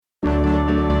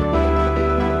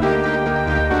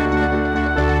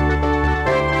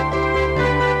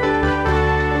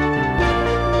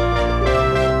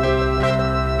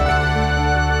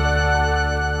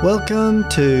Welcome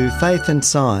to Faith and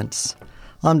Science.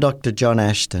 I'm Dr. John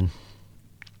Ashton.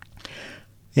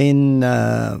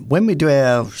 When we do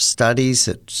our studies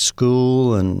at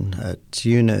school and at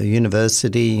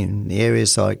university in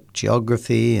areas like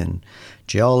geography and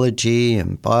geology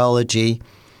and biology,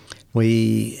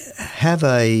 we have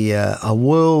a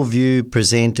worldview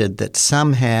presented that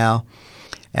somehow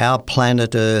our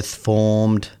planet Earth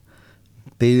formed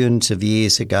billions of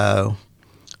years ago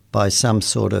by some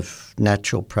sort of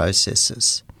natural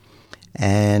processes.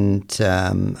 And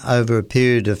over a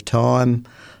period of time,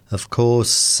 of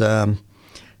course,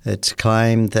 it's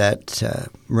claimed that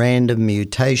random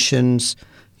mutations,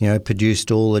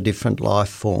 produced all the different life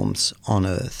forms on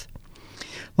Earth.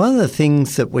 One of the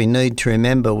things that we need to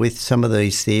remember with some of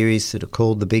these theories that are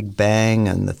called the Big Bang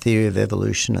and the theory of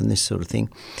evolution and this sort of thing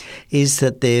is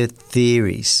that they're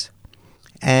theories.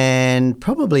 And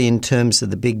probably in terms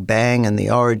of the Big Bang and the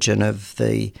origin of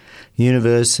the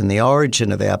universe and the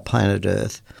origin of our planet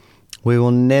Earth, we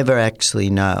will never actually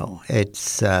know.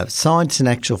 It's science, in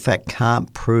actual fact,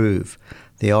 can't prove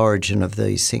the origin of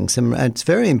these things. And it's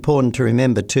very important to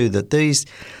remember too that these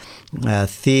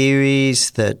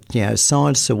theories that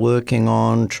scientists are working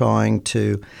on, trying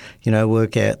to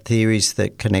work out theories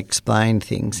that can explain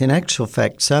things. In actual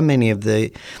fact, so many of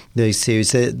these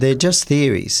theories they're just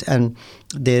theories, and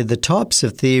they're the types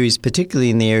of theories, particularly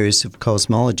in the areas of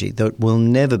cosmology, that will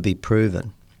never be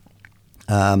proven.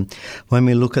 When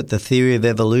we look at the theory of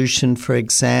evolution, for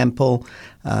example,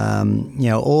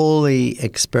 all the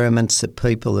experiments that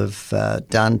people have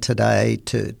done to date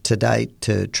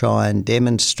to try and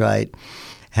demonstrate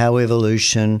how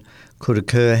evolution could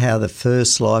occur, how the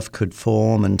first life could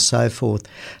form and so forth,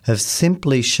 have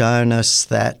simply shown us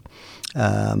that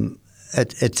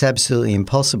it's absolutely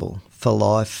impossible for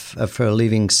life, for a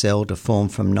living cell to form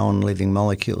from non-living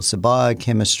molecules. The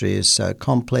biochemistry is so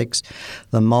complex.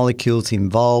 The molecules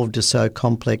involved are so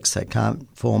complex they can't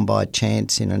form by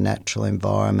chance in a natural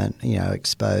environment,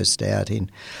 exposed out in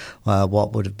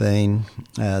what would have been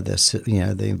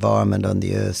the environment on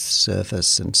the Earth's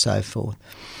surface and so forth.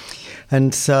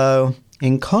 And so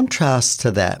in contrast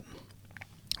to that,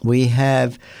 we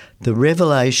have the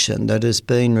revelation that has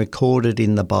been recorded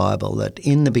in the Bible, that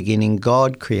in the beginning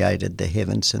God created the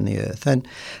heavens and the earth, and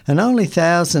only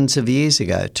thousands of years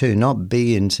ago too, not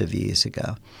billions of years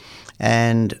ago.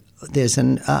 And there's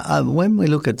when we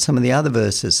look at some of the other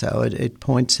verses, though, it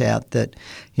points out that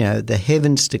the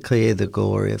heavens declare the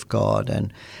glory of God,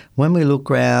 and when we look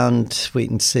round, we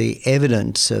can see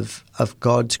evidence of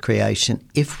God's creation.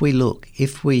 If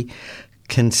we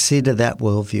consider that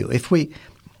worldview,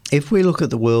 if we look at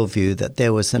the worldview that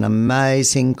there was an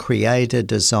amazing creator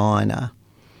designer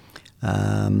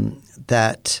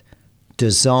that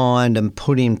designed and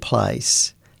put in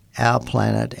place our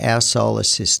planet, our solar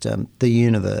system, the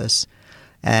universe,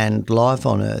 and life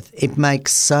on Earth, it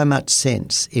makes so much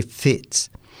sense. It fits.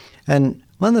 And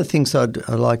one of the things I'd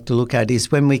like to look at is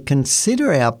when we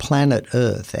consider our planet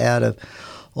Earth, out of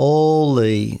all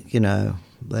the,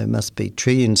 there must be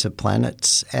trillions of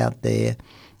planets out there,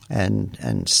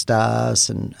 and stars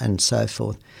and so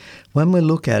forth. When we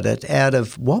look at it, out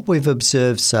of what we've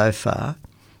observed so far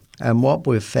and what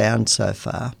we've found so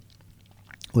far,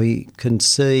 we can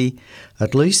see,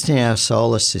 at least in our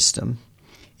solar system,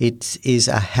 it is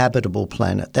a habitable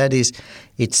planet. That is,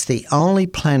 it's the only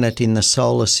planet in the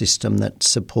solar system that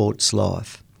supports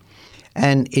life.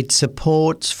 And it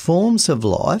supports forms of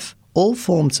life, all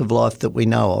forms of life that we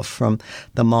know of, from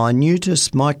the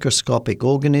minutest microscopic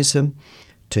organism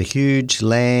to huge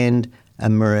land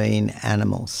and marine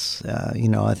animals.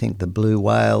 I think the blue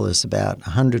whale is about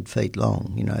 100 feet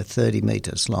long, 30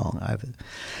 metres long.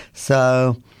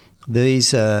 So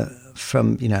these are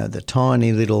from, the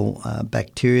tiny little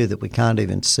bacteria that we can't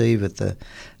even see with the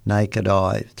naked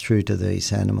eye through to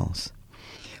these animals.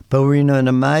 But we're in an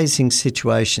amazing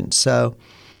situation. So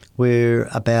we're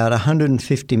about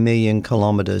 150 million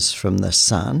kilometres from the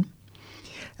sun,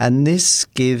 and this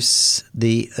gives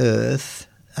the Earth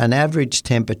an average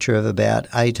temperature of about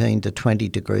 18 to 20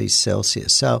 degrees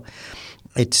Celsius. So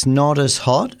it's not as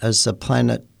hot as the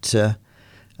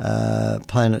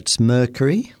planets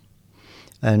Mercury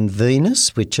and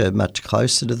Venus, which are much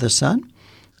closer to the sun,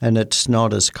 and it's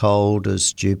not as cold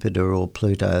as Jupiter or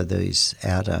Pluto, these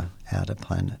outer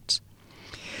planets.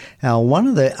 Now, one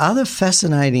of the other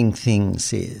fascinating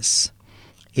things is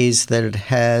that it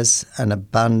has an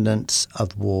abundance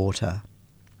of water.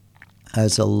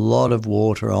 There's a lot of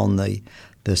water on the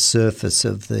surface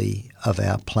of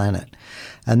our planet,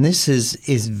 and this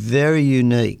is very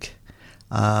unique.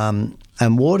 And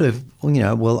water,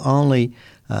 will only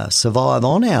survive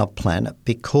on our planet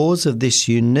because of this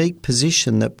unique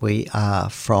position that we are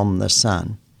from the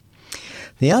sun.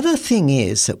 The other thing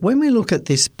is that when we look at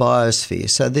this biosphere,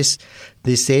 so this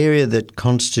area that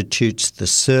constitutes the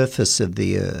surface of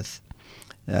the Earth,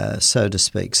 so to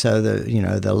speak, so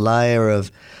the layer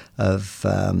of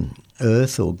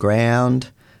earth or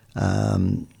ground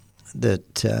that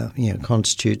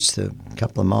constitutes the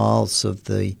couple of miles of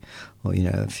a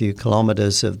few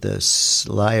kilometres of the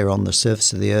layer on the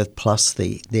surface of the Earth plus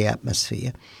the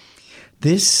atmosphere.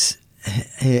 This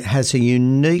has a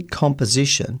unique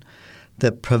composition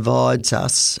that provides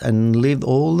us and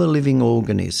all the living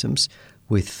organisms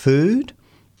with food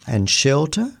and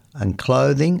shelter and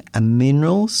clothing and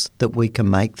minerals that we can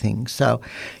make things. So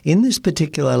in this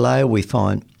particular layer we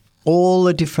find all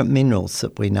the different minerals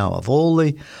that we know of, all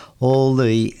the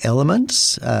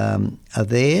elements are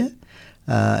there.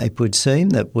 It would seem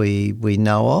that we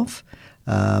know of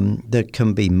that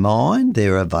can be mined.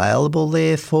 They're available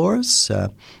there for us.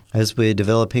 As we're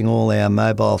developing all our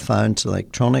mobile phones,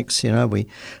 electronics, we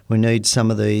need some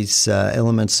of these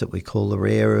elements that we call the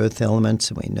rare earth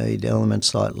elements, and we need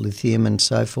elements like lithium and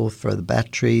so forth for the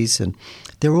batteries, and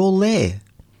they're all there.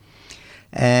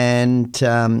 And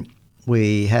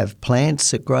we have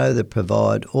plants that grow that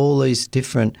provide all these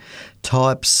different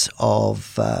types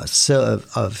of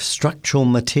structural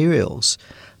materials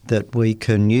that we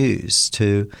can use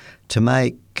to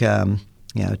make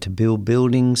to build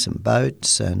buildings and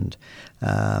boats and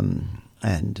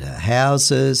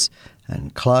houses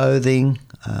and clothing,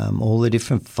 all the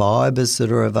different fibres that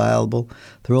are available.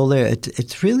 They're all there.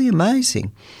 It's really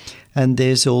amazing. And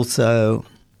there's also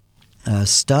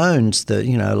stones that,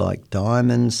 like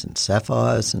diamonds and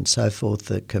sapphires and so forth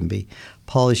that can be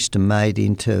polished and made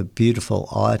into beautiful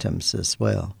items as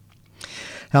well.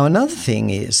 Now, another thing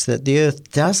is that the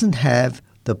Earth doesn't have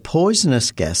the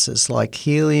poisonous gases like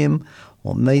helium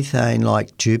or methane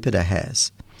like Jupiter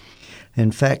has.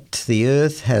 In fact, the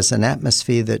Earth has an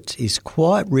atmosphere that is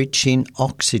quite rich in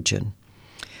oxygen.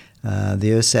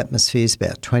 The Earth's atmosphere is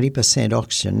about 20%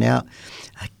 oxygen. Now,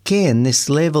 again, this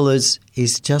level is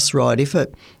just right.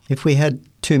 If we had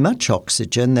too much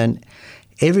oxygen, then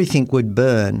everything would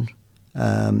burn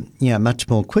much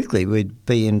more quickly. We'd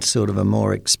be in sort of a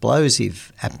more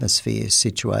explosive atmosphere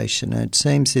situation. And it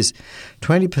seems this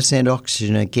 20%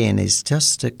 oxygen, again, is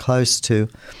just close to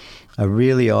a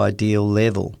really ideal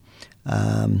level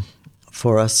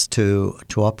for us to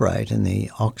operate. And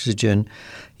the oxygen,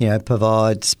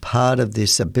 provides part of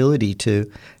this ability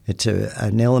it's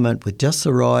an element with just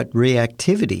the right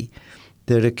reactivity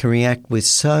that it can react with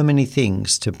so many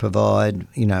things to provide,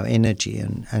 energy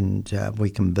and we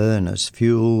can burn as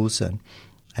fuels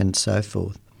and so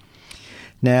forth.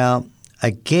 Now,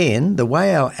 again, the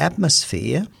way our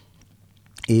atmosphere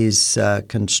is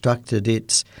constructed,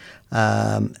 it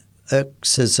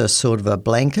acts as a sort of a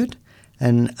blanket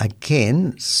and,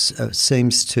 again,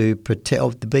 seems to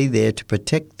be there to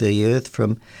protect the Earth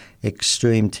from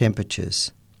extreme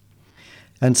temperatures.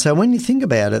 And so when you think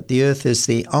about it, the Earth is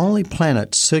the only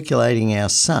planet circulating our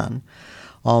sun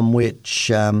on which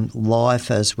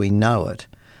life as we know it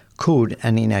could,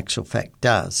 and in actual fact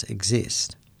does,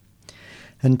 exist.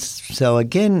 And so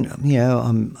again,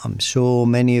 I'm sure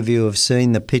many of you have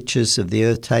seen the pictures of the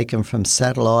Earth taken from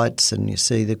satellites, and you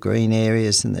see the green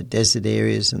areas and the desert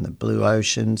areas and the blue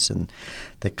oceans and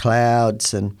the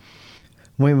clouds. And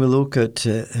when we look at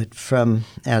it from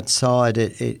outside,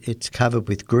 it's covered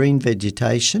with green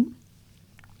vegetation.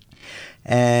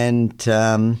 And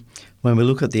when we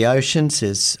look at the oceans,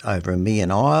 there's over 1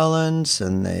 million islands,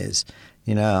 and there's,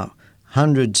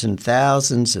 hundreds and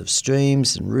thousands of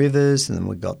streams and rivers, and then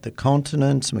we've got the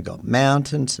continents, and we've got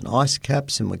mountains and ice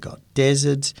caps, and we've got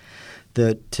deserts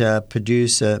that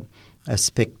produce a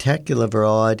spectacular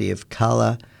variety of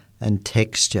colour and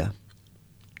texture.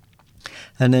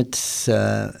 And it's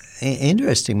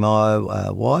interesting. My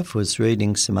wife was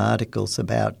reading some articles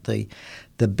about the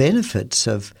benefits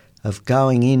of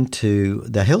going into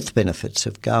the health benefits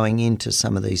of going into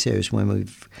some of these areas when we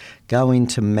go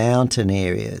into mountain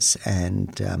areas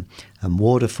and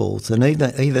waterfalls and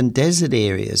even desert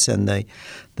areas, and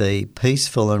the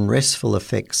peaceful and restful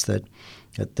effects that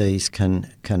these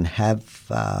can have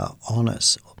on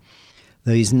us.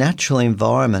 These natural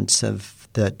environments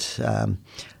that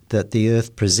the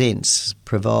Earth presents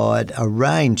provide a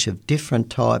range of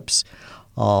different types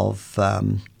of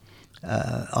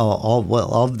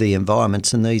the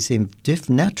environments, and these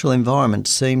natural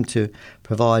environments seem to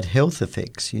provide health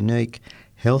effects, unique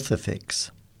health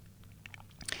effects.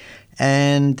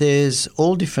 And there's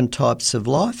all different types of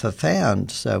life are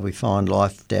found. So we find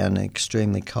life down in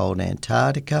extremely cold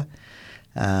Antarctica,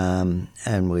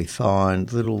 and we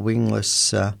find little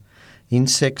wingless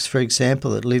insects, for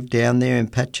example, that live down there in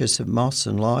patches of moss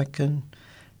and lichen,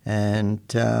 and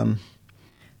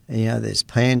there's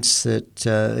plants that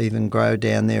even grow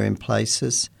down there in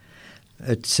places.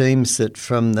 It seems that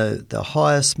from the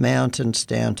highest mountains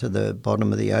down to the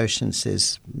bottom of the oceans,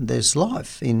 there's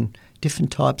life, in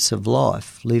different types of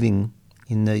life living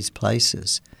in these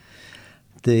places.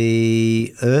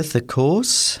 The Earth, of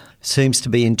course, seems to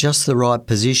be in just the right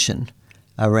position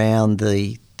around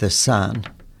the sun.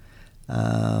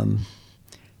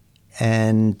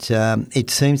 It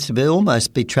seems to be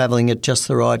almost be travelling at just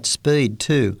the right speed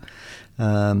too.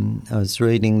 I was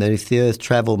reading that if the Earth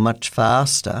travelled much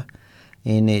faster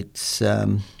in its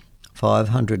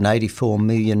 584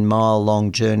 million mile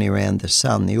long journey around the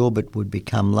sun, the orbit would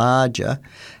become larger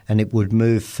and it would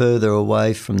move further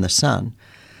away from the sun.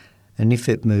 And if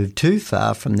it moved too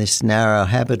far from this narrow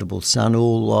habitable sun,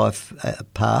 all life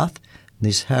path,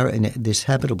 this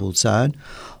habitable zone,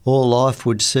 all life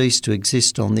would cease to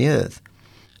exist on the Earth.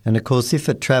 And of course, if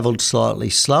it travelled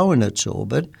slightly slow in its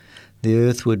orbit, the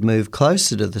Earth would move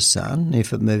closer to the sun.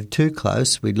 If it moved too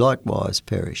close, we'd likewise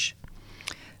perish.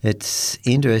 It's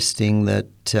interesting that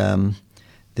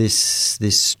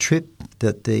this trip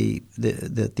that the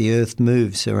Earth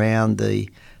moves around the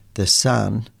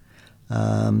sun,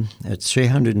 it's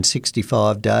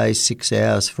 365 days, 6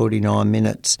 hours, 49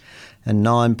 minutes, and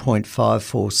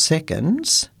 9.54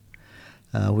 seconds,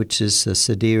 which is a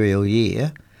sidereal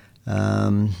year.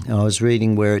 I was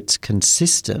reading where it's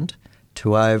consistent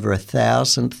to over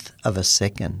 1,000th of a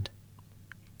second.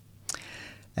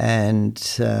 And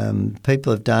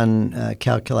people have done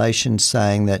calculations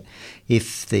saying that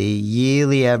if the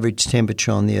yearly average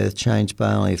temperature on the Earth changed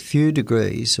by only a few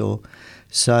degrees, or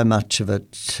so much of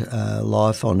it,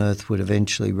 life on Earth would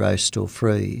eventually roast or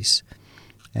freeze,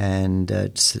 and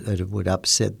it would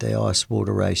upset the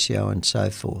ice-water ratio and so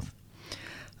forth.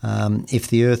 If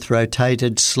the Earth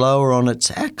rotated slower on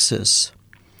its axis,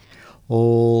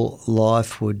 all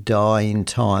life would die in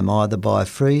time, either by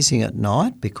freezing at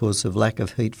night because of lack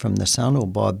of heat from the sun, or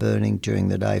by burning during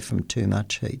the day from too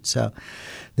much heat. So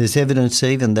there's evidence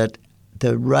even that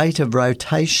the rate of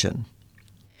rotation,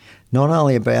 not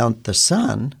only about the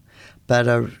sun,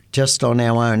 but just on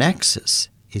our own axis,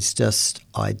 is just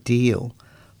ideal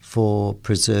for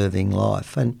preserving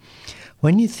life. And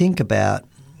when you think about,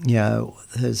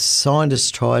 as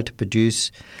scientists try to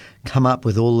come up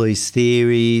with all these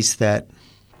theories that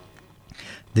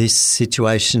this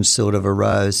situation sort of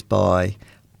arose by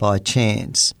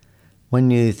chance. When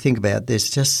you think about it, there's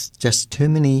just too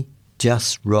many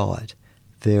just right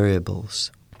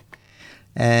variables.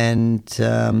 And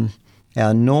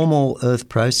our normal Earth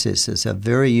processes are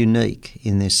very unique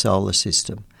in this solar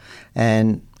system.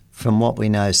 And from what we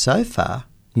know so far,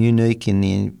 unique in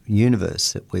the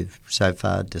universe that we've so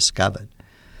far discovered.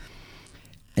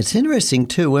 It's interesting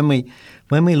too when we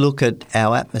look at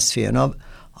our atmosphere, and I've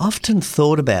often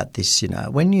thought about this.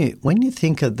 When you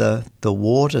think of the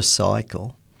water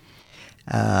cycle,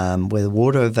 where the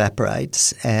water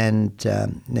evaporates and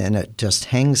it just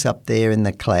hangs up there in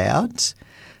the clouds,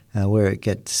 where it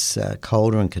gets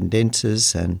colder and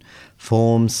condenses and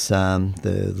forms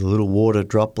the little water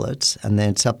droplets, and then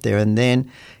it's up there, and then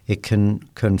it can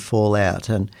fall out.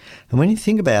 And when you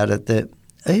think about it,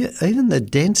 even the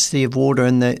density of water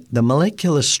and the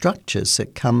molecular structures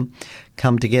that come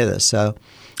together. So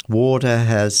water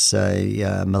has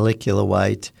a molecular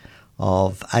weight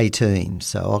of 18.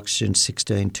 So oxygen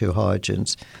 16, 2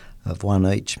 hydrogens of 1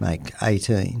 each make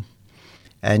 18.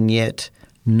 And yet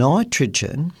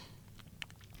nitrogen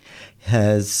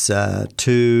has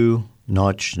 2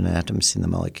 nitrogen atoms in the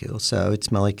molecule, so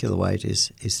its molecular weight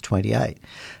is 28.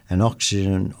 And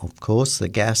oxygen, of course, the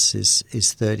gas is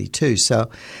 32. So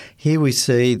here we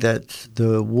see that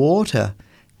the water,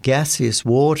 gaseous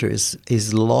water,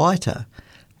 is lighter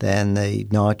than the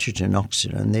nitrogen,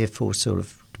 oxygen, and therefore sort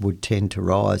of would tend to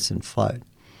rise and float.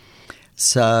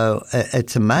 So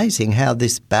it's amazing how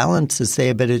this balance is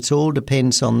there, but it all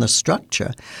depends on the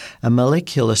structure, a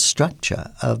molecular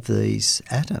structure of these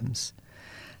atoms.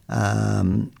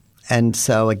 And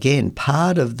so again,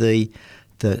 part of the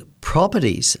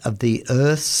properties of the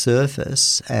Earth's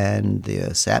surface and the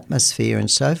Earth's atmosphere and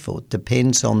so forth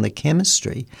depends on the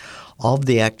chemistry of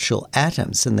the actual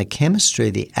atoms, and the chemistry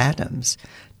of the atoms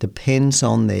depends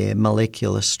on their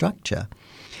molecular structure.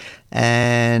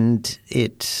 And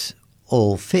it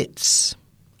all fits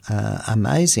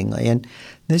amazingly. And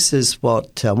this is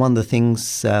what one of the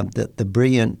things that the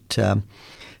brilliant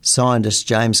scientist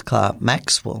James Clerk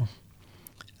Maxwell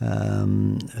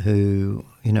who,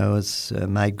 has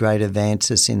made great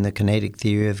advances in the kinetic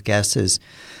theory of gases,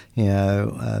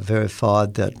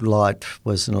 verified that light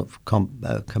was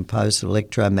composed of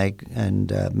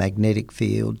magnetic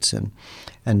fields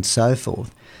and so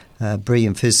forth.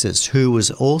 Brilliant physicist who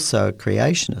was also a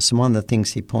creationist. And one of the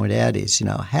things he pointed out is,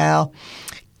 how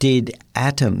did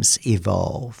atoms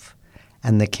evolve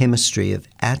and the chemistry of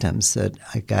atoms that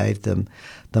gave them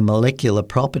the molecular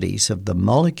properties of the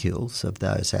molecules of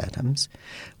those atoms,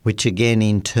 which again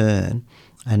in turn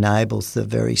enables the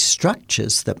very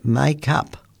structures that make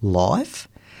up life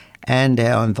and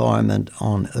our environment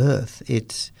on Earth.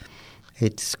 It's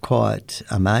quite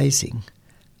amazing.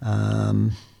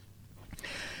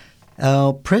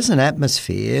 Our present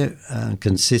atmosphere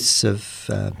consists of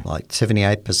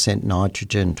 78%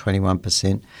 nitrogen,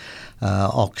 21%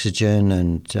 oxygen,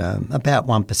 and about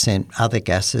 1% other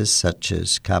gases such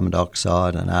as carbon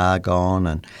dioxide and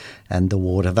argon and the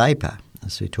water vapour,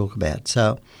 as we talk about.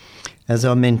 So, as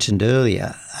I mentioned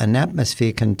earlier, an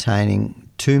atmosphere containing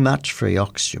too much free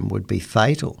oxygen would be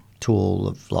fatal to all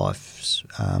of life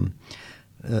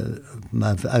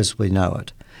as we know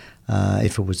it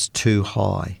if it was too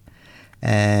high.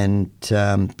 And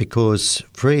because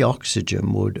free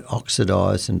oxygen would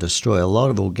oxidise and destroy a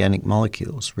lot of organic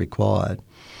molecules required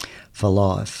for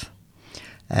life.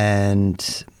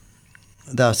 And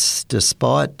thus,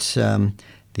 despite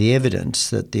the evidence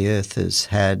that the Earth has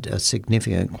had a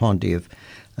significant quantity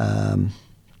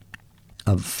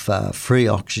of free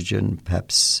oxygen,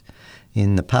 perhaps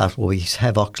in the past, we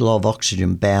have a lot of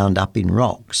oxygen bound up in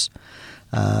rocks.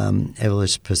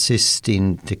 Evolutionists persist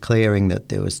in declaring that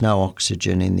there was no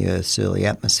oxygen in the Earth's early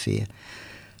atmosphere.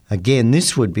 Again,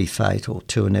 this would be fatal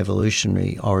to an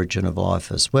evolutionary origin of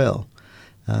life as well.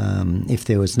 If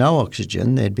there was no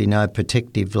oxygen, there'd be no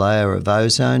protective layer of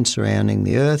ozone surrounding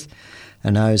the Earth,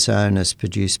 and ozone is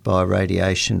produced by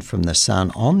radiation from the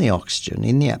sun on the oxygen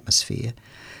in the atmosphere,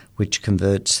 which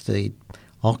converts the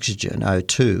oxygen,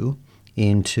 O2,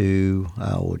 into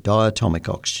or diatomic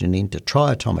oxygen into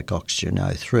triatomic oxygen,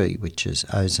 O3, which is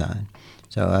ozone.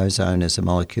 So ozone is a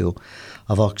molecule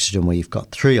of oxygen where you've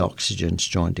got three oxygens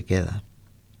joined together.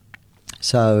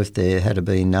 So if there had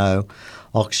been no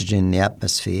oxygen in the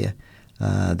atmosphere,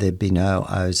 there'd be no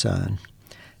ozone.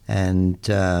 And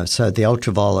so the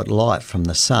ultraviolet light from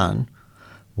the sun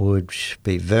would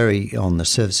be on the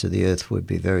surface of the Earth would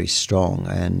be very strong,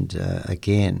 and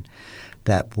again,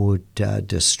 that would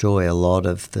destroy a lot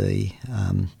of the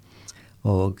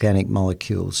organic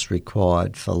molecules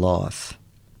required for life.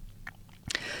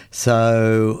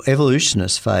 So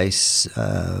evolutionists face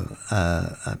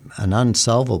an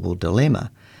unsolvable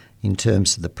dilemma in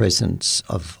terms of the presence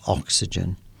of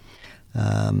oxygen.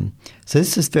 So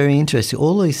this is very interesting.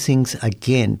 All these things,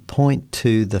 again, point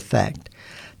to the fact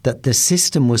that the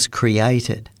system was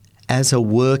created as a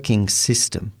working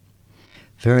system,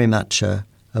 very much a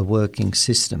working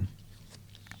system.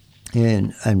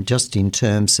 And just in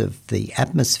terms of the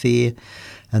atmosphere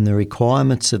and the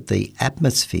requirements of the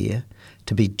atmosphere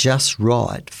to be just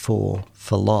right for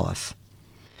life.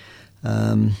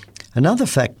 Another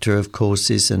factor, of course,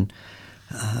 is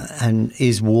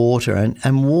water,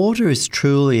 and water is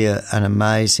truly an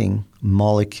amazing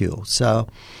molecule. So,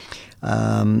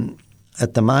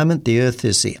 at the moment, the Earth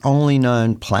is the only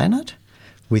known planet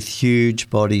with huge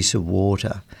bodies of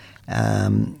water,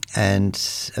 and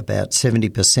about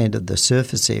 70% of the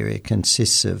surface area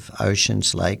consists of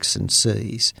oceans, lakes, and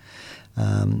seas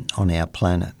on our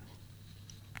planet.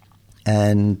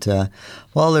 And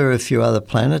while there are a few other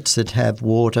planets that have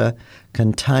water,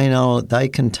 they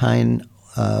contain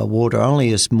water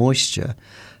only as moisture,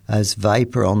 as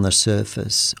vapour on the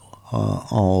surface,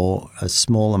 or as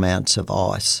small amounts of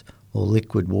ice or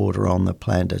liquid water on the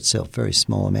planet itself, very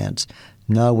small amounts,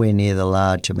 nowhere near the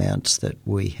large amounts that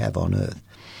we have on Earth.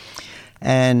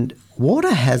 And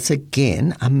water has,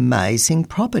 again, amazing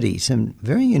properties and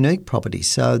very unique properties,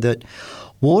 so that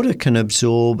water can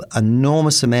absorb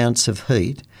enormous amounts of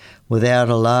heat without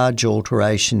a large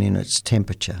alteration in its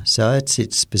temperature. So that's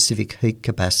its specific heat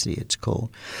capacity, it's called.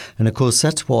 And of course,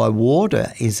 that's why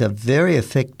water is a very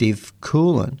effective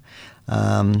coolant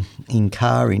in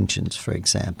car engines, for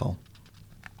example.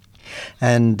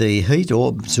 And the heat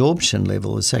absorption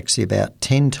level is actually about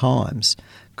 10 times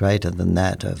greater than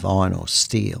that of iron or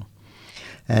steel.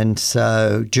 And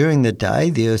so during the day,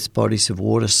 the Earth's bodies of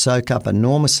water soak up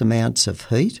enormous amounts of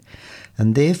heat,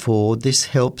 and therefore this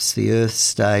helps the Earth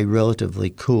stay relatively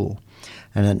cool.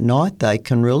 And at night they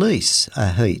can release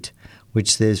a heat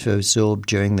which they've absorbed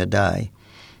during the day.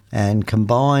 And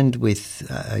combined with,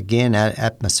 again,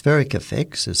 atmospheric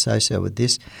effects associated with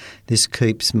this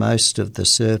keeps most of the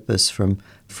surface from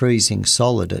freezing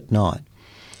solid at night.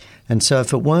 And so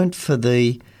if it weren't for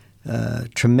the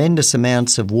tremendous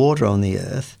amounts of water on the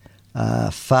Earth,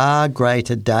 far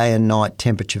greater day and night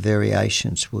temperature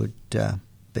variations would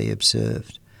be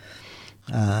observed.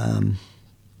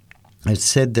 It's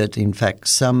said that, in fact,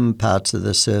 some parts of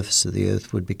the surface of the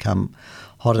Earth would become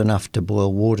hot enough to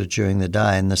boil water during the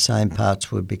day, and the same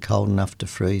parts would be cold enough to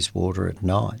freeze water at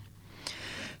night.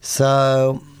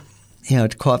 So,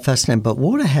 it's quite fascinating. But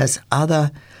water has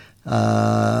other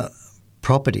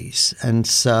properties, and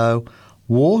so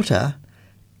water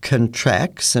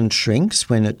contracts and shrinks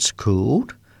when it's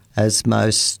cooled, as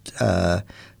most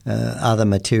other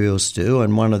materials do,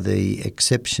 and one of the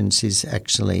exceptions is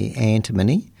actually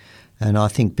antimony, and I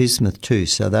think bismuth too.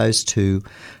 So those two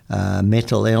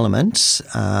metal elements,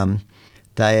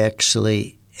 they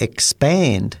actually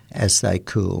expand as they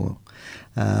cool.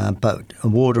 But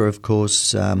water, of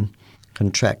course,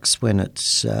 contracts when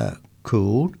it's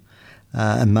cooled,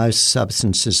 and most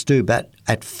substances do. But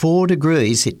at 4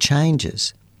 degrees it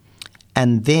changes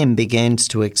and then begins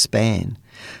to expand.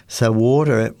 So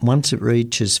water, once it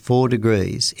reaches 4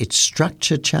 degrees, its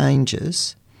structure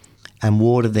changes, and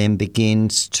water then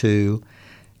begins to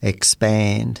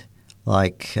expand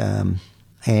like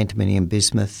antimony and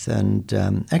bismuth, and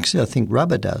actually I think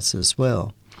rubber does as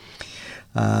well.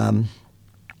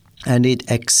 And it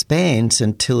expands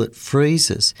until it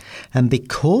freezes. And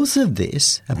because of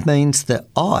this, it means that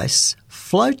ice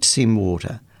floats in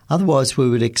water. Otherwise, we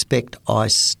would expect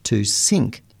ice to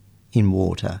sink in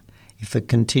water if it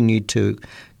continued to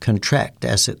contract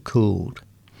as it cooled.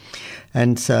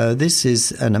 And so this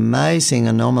is an amazing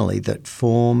anomaly that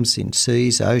forms in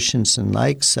seas, oceans and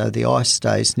lakes. So the ice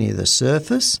stays near the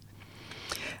surface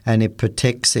and it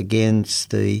protects against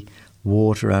the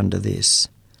water underneath.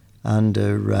 And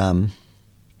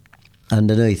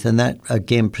that,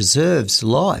 again, preserves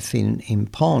life in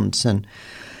ponds. And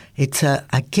it's,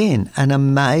 again, an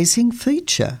amazing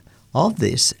feature of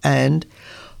this. And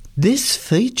this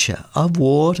feature of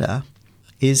water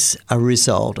is a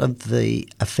result of the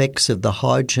effects of the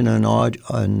hydrogen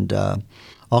and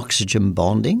oxygen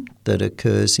bonding that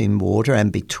occurs in water,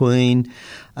 and between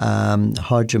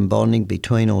hydrogen bonding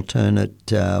between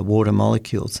alternate water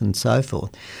molecules and so forth.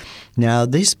 Now,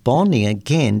 this bonding,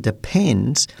 again,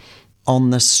 depends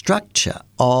on the structure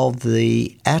of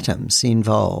the atoms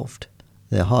involved,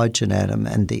 the hydrogen atom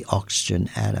and the oxygen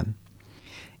atom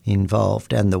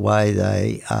involved, and the way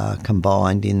they are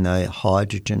combined in the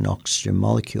hydrogen-oxygen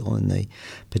molecule and the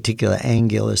particular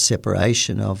angular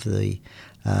separation of the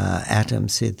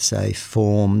atoms as they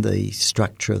form the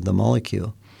structure of the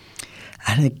molecule.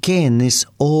 And again, this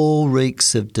all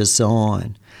reeks of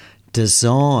design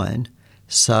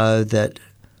so that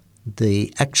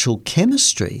the actual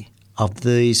chemistry of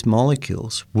these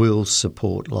molecules will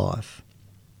support life.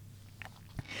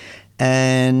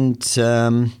 And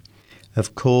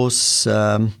of course,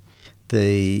 the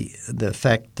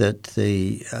fact that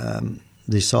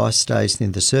this ice stays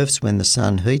near the surface when the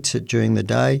sun heats it during the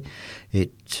day,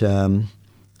 and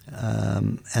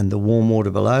the warm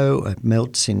water below, it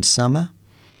melts in summer.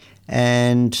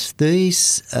 And the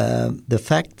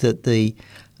fact that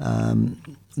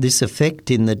this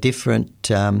effect in the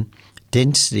different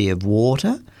density of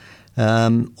water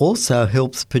also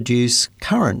helps produce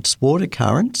currents, water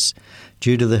currents,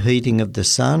 due to the heating of the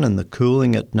sun and the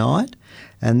cooling at night.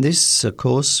 And this, of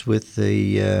course, with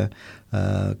the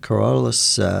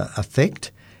Coriolis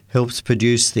effect, helps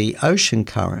produce the ocean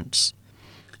currents.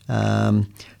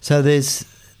 So there's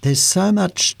so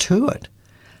much to it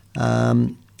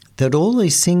that all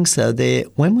these things, though,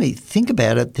 when we think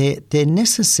about it, they're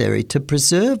necessary to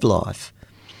preserve life.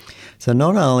 So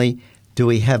not only do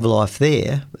we have life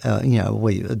there,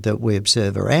 that we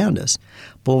observe around us,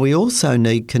 but we also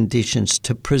need conditions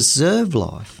to preserve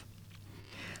life.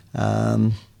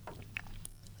 The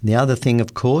other thing,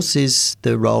 of course, is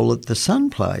the role that the sun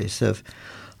plays. Of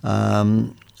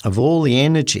all the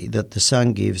energy that the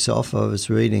sun gives off, I was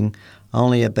reading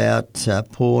only about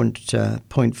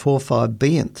 0.45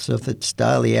 billionths of its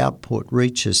daily output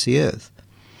reaches the Earth.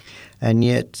 And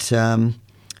yet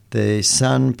the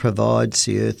sun provides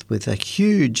the Earth with a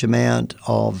huge amount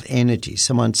of energy.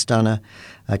 Someone's done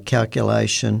a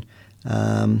calculation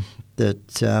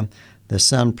that the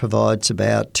sun provides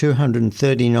about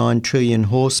 239 trillion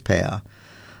horsepower,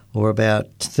 or about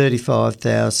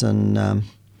 35,000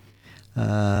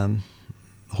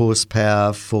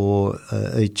 horsepower for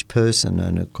each person.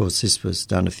 And, of course, this was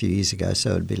done a few years ago,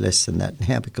 so it would be less than that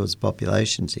now because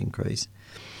populations increase.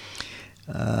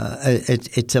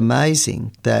 it's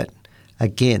amazing that,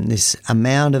 again, this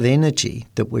amount of energy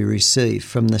that we receive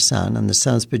from the sun, and the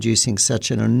sun's producing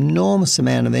such an enormous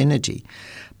amount of energy,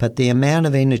 but the amount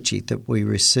of energy that we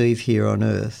receive here on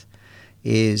Earth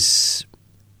is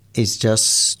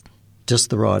just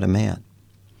the right amount.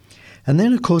 And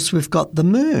then, of course, we've got the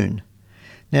moon.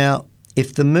 Now,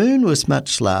 if the moon was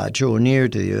much larger or nearer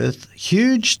to the Earth,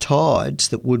 huge tides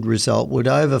that would result would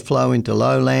overflow into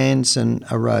lowlands and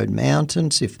erode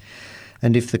mountains. If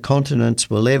the continents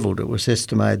were levelled, it was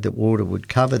estimated that water would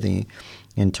cover the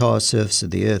entire surface of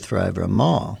the Earth for over a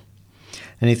mile.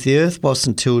 And if the Earth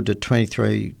wasn't tilted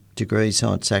 23 degrees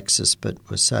on its axis but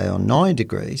was, say, on 9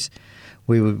 degrees,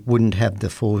 we wouldn't have the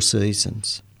 4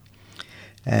 seasons.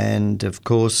 And, of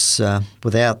course,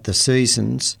 without the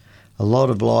seasons, a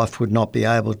lot of life would not be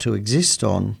able to exist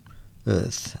on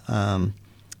Earth.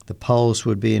 The poles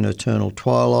would be in eternal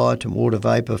twilight, and water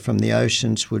vapour from the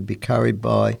oceans would be carried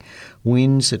by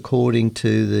winds according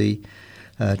to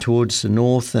towards the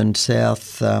north and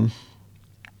south,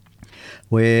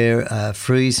 where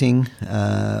freezing,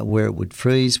 where it would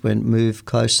freeze when it moved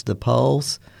close to the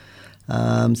poles.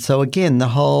 So again, the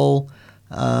whole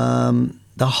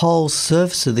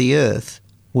surface of the Earth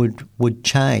would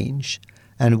change,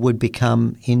 and it would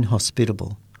become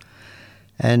inhospitable.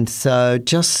 And so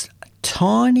just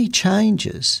tiny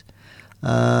changes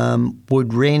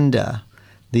would render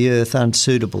the Earth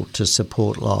unsuitable to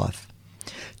support life.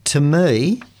 To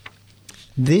me,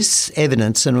 this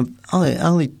evidence, and I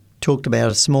only talked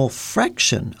about a small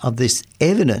fraction of this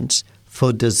evidence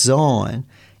for design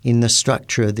in the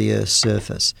structure of the Earth's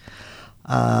surface.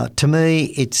 To me,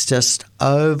 it's just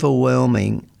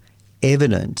overwhelming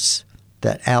evidence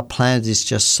that our planet is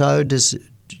just so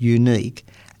unique,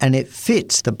 and it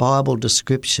fits the Bible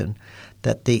description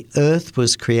that the Earth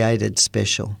was created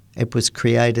special. It was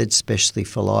created specially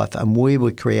for life, and we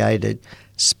were created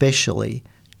specially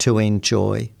to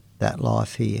enjoy that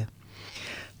life here.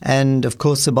 And, of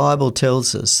course, the Bible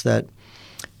tells us that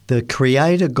the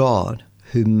Creator God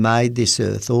who made this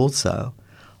Earth also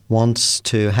wants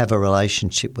to have a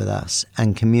relationship with us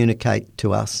and communicate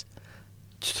to us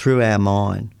through our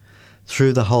mind,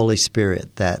 through the Holy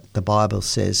Spirit that the Bible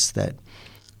says that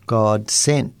God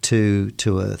sent to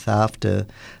Earth after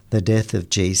the death of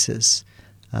Jesus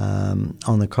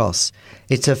on the cross.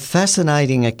 It's a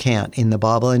fascinating account in the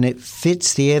Bible, and it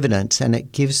fits the evidence, and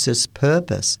it gives us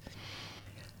purpose.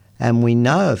 And we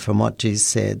know from what Jesus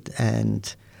said,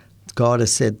 and God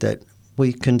has said, that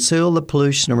we can see all the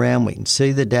pollution around, we can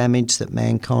see the damage that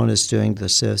mankind is doing to the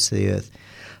surface of the earth,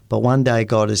 but one day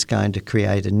God is going to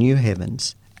create a new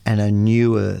heavens and a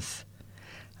new earth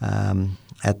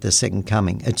at the second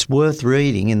coming. It's worth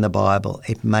reading in the Bible.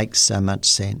 It makes so much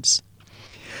sense.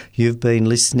 You've been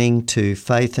listening to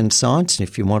Faith and Science, and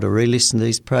if you want to re-listen to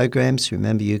these programs,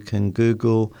 remember you can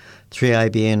Google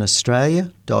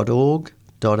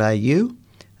 3abnaustralia.org.au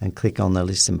and click on the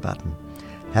listen button.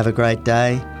 Have a great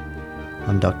day.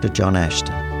 I'm Dr. John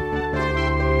Ashton.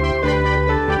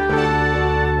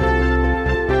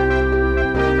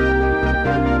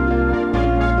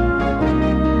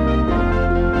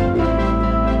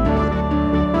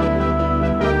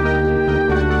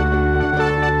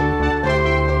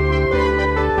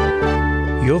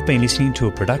 You've been listening to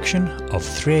a production of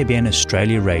 3ABN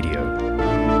Australia Radio.